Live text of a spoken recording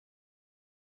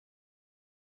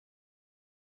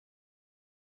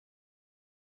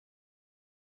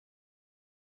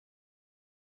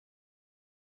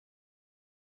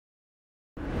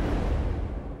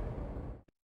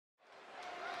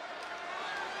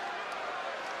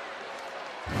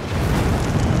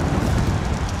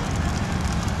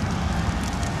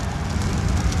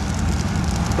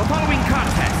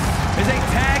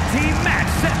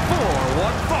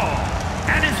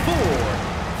for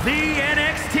the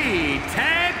NXT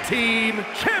Tag Team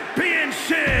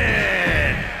Championship.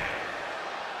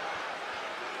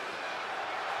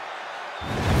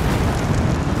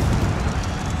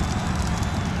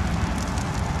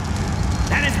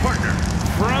 And his partner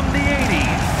from the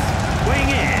 80s, weighing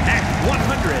in at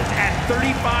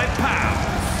 135 pounds,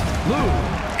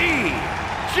 Luigi.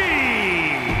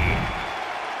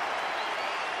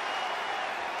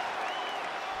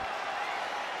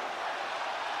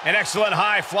 An excellent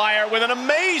high flyer with an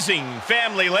amazing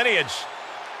family lineage.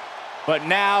 But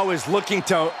now is looking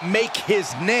to make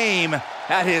his name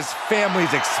at his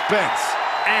family's expense.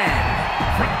 And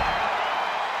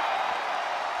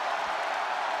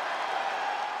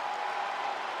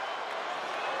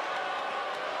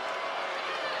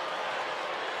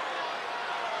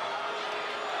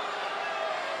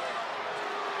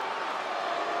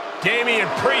Damian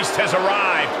Priest has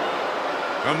arrived.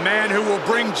 A man who will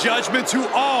bring judgment to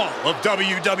all of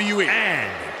WWE.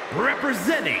 And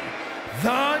representing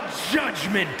the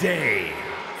Judgment Day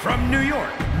from New York.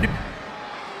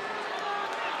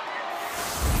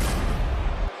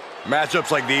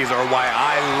 Matchups like these are why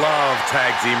I love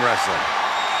tag team wrestling.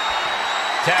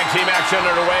 Tag team action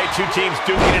underway. Two teams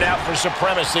duking it out for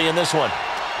supremacy in this one.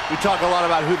 We talk a lot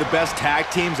about who the best tag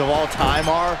teams of all time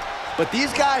are, but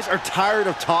these guys are tired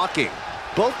of talking.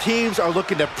 Both teams are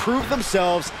looking to prove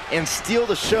themselves and steal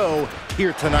the show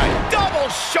here tonight. Double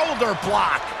shoulder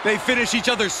block. They finish each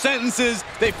other's sentences.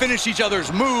 They finish each other's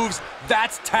moves.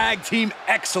 That's tag team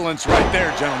excellence right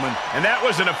there, gentlemen. And that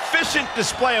was an efficient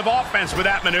display of offense with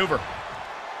that maneuver.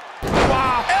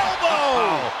 Wow.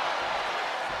 Elbow.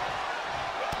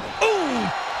 Ooh.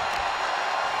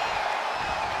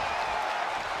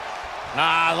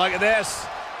 Ah, look at this.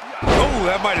 Oh,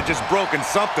 that might have just broken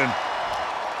something.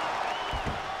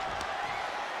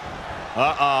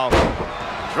 Uh-oh.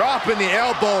 Dropping the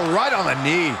elbow right on the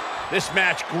knee. This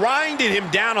match grinded him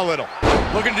down a little.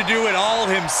 Looking to do it all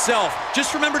himself.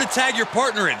 Just remember to tag your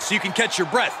partner in so you can catch your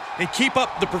breath and keep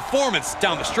up the performance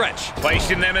down the stretch.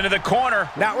 Placing them into the corner.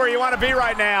 Not where you want to be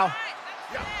right now.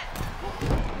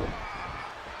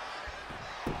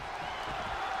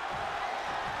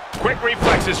 Quick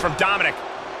reflexes from Dominic.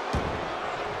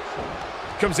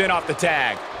 Comes in off the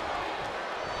tag.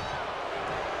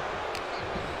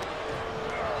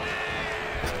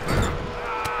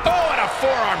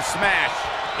 Forearm smash.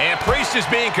 And Priest is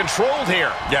being controlled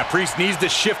here. Yeah, Priest needs to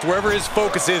shift wherever his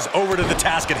focus is over to the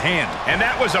task at hand. And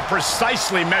that was a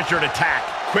precisely measured attack.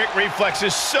 Quick reflex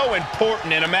is so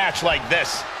important in a match like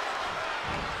this.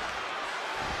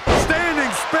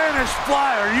 Standing Spanish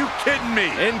fly, are you kidding me?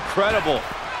 Incredible.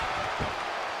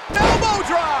 Elbow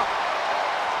drop.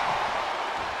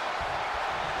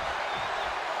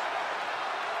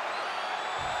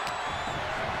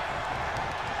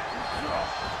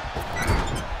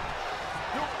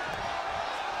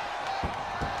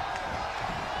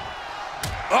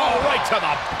 Oh, right to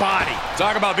the body.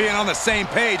 Talk about being on the same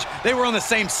page. They were on the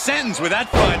same sentence with that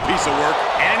fine piece of work.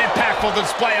 And an impactful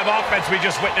display of offense we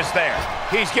just witnessed there.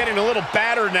 He's getting a little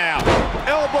battered now.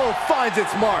 Elbow finds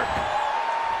its mark.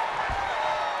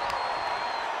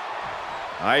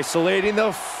 Isolating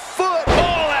the foot.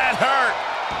 Oh, that hurt.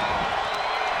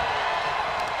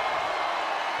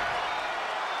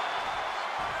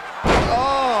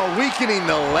 Oh, weakening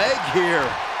the leg here.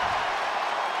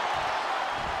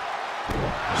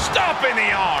 Stomping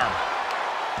the arm.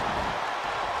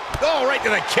 Oh, right to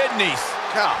the kidneys.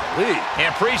 Golly.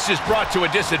 And Priest is brought to a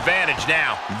disadvantage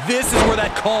now. This is where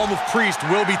that calm of Priest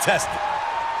will be tested.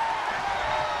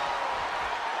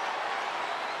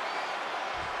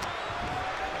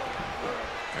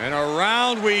 And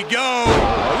around we go.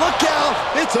 Look out,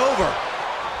 it's over.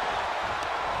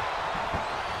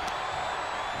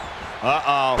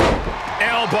 Uh-oh.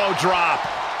 Elbow drop.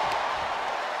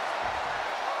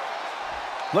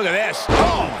 Look at this.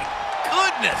 Oh, my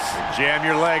goodness. Jam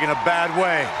your leg in a bad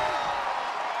way.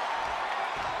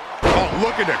 Oh,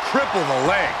 looking to cripple the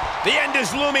leg. The end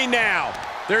is looming now.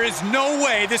 There is no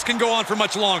way this can go on for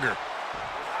much longer.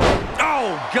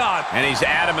 Oh, God. And he's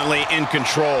adamantly in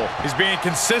control. He's being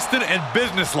consistent and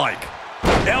businesslike.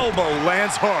 Elbow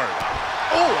lands hard.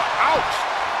 Oh, ouch.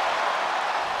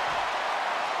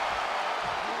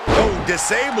 Oh,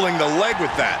 disabling the leg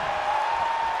with that.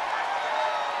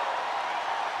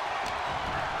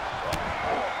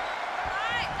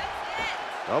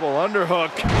 Double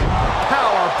underhook.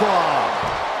 Powerbomb.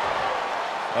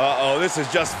 Uh-oh, this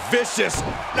is just vicious.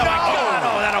 No, my God.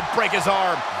 Oh, that'll break his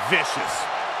arm. Vicious.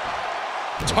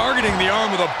 Targeting the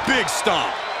arm with a big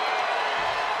stomp.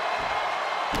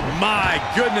 My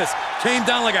goodness. Came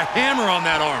down like a hammer on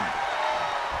that arm.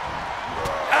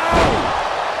 Ow!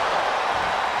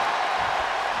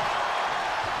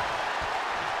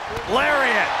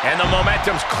 Lariat. And the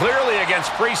momentum's clearly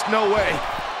against Priest. No way.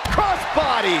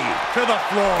 Crossbody. To the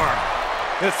floor.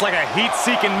 It's like a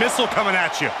heat-seeking missile coming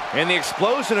at you. And the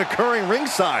explosion occurring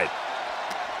ringside.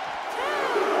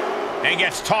 And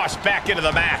gets tossed back into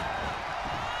the mat.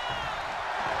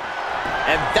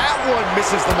 And that one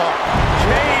misses the mark.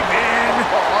 Cave in.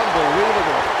 Oh,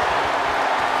 unbelievable.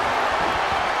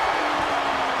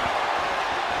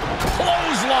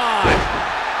 Clothesline.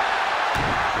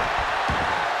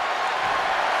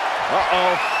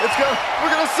 Uh-oh.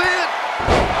 We're gonna see it.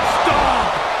 Stop.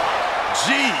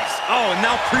 Jeez. Oh, and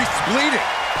now Priest's bleeding.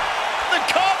 The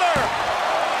cover.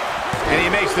 And he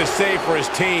makes the save for his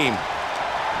team.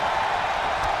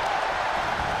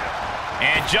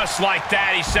 And just like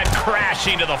that, he sent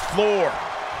crashing to the floor.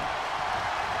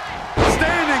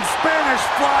 Standing Spanish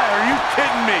fly. Are you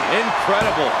kidding me?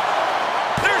 Incredible.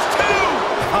 There's two.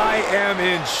 I am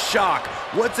in shock.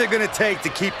 What's it going to take to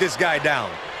keep this guy down?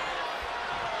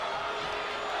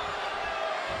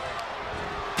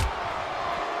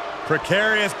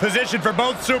 Precarious position for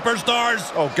both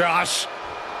superstars. Oh, gosh.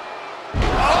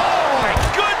 Oh, my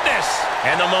goodness.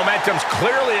 And the momentum's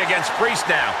clearly against Priest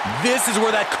now. This is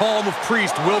where that calm of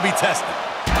Priest will be tested.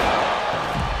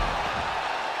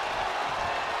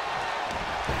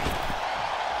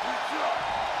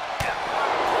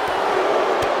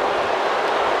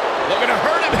 Looking to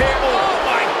hurt him here. Oh,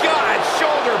 my God.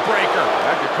 Shoulder breaker.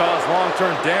 That could cause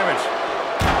long-term damage.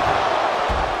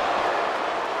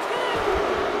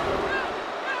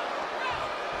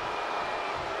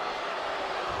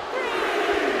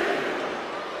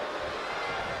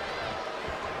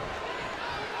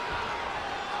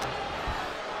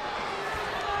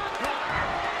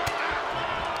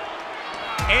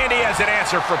 And he has an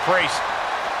answer for Priest.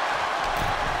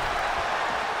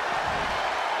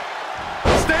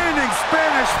 Standing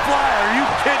Spanish fly. Are you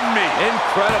kidding me?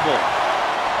 Incredible.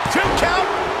 2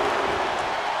 count.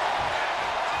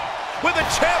 With the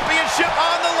championship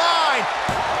on the line.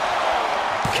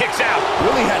 Kicks out.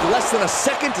 Really had less than a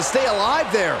second to stay alive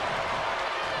there.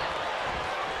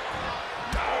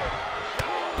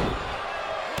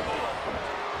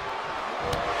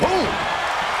 Boom.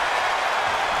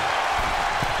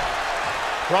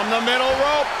 From the middle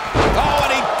rope. Oh,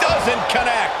 and he doesn't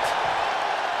connect.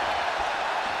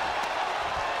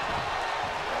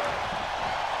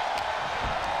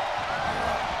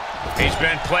 He's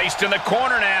been placed in the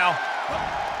corner now.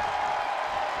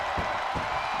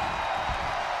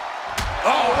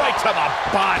 Oh, right to the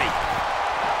body.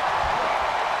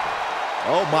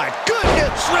 Oh, my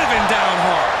goodness. Driven down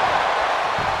hard.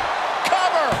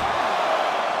 Cover.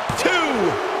 2.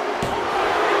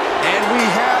 And we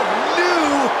have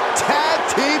new tag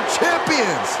team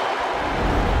champions.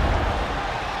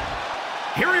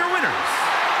 Here are your winners.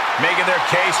 Making their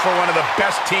case for one of the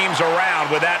best teams around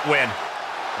with that win.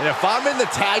 And if I'm in the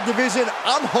tag division,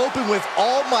 I'm hoping with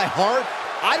all my heart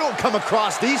I don't come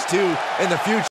across these two in the future.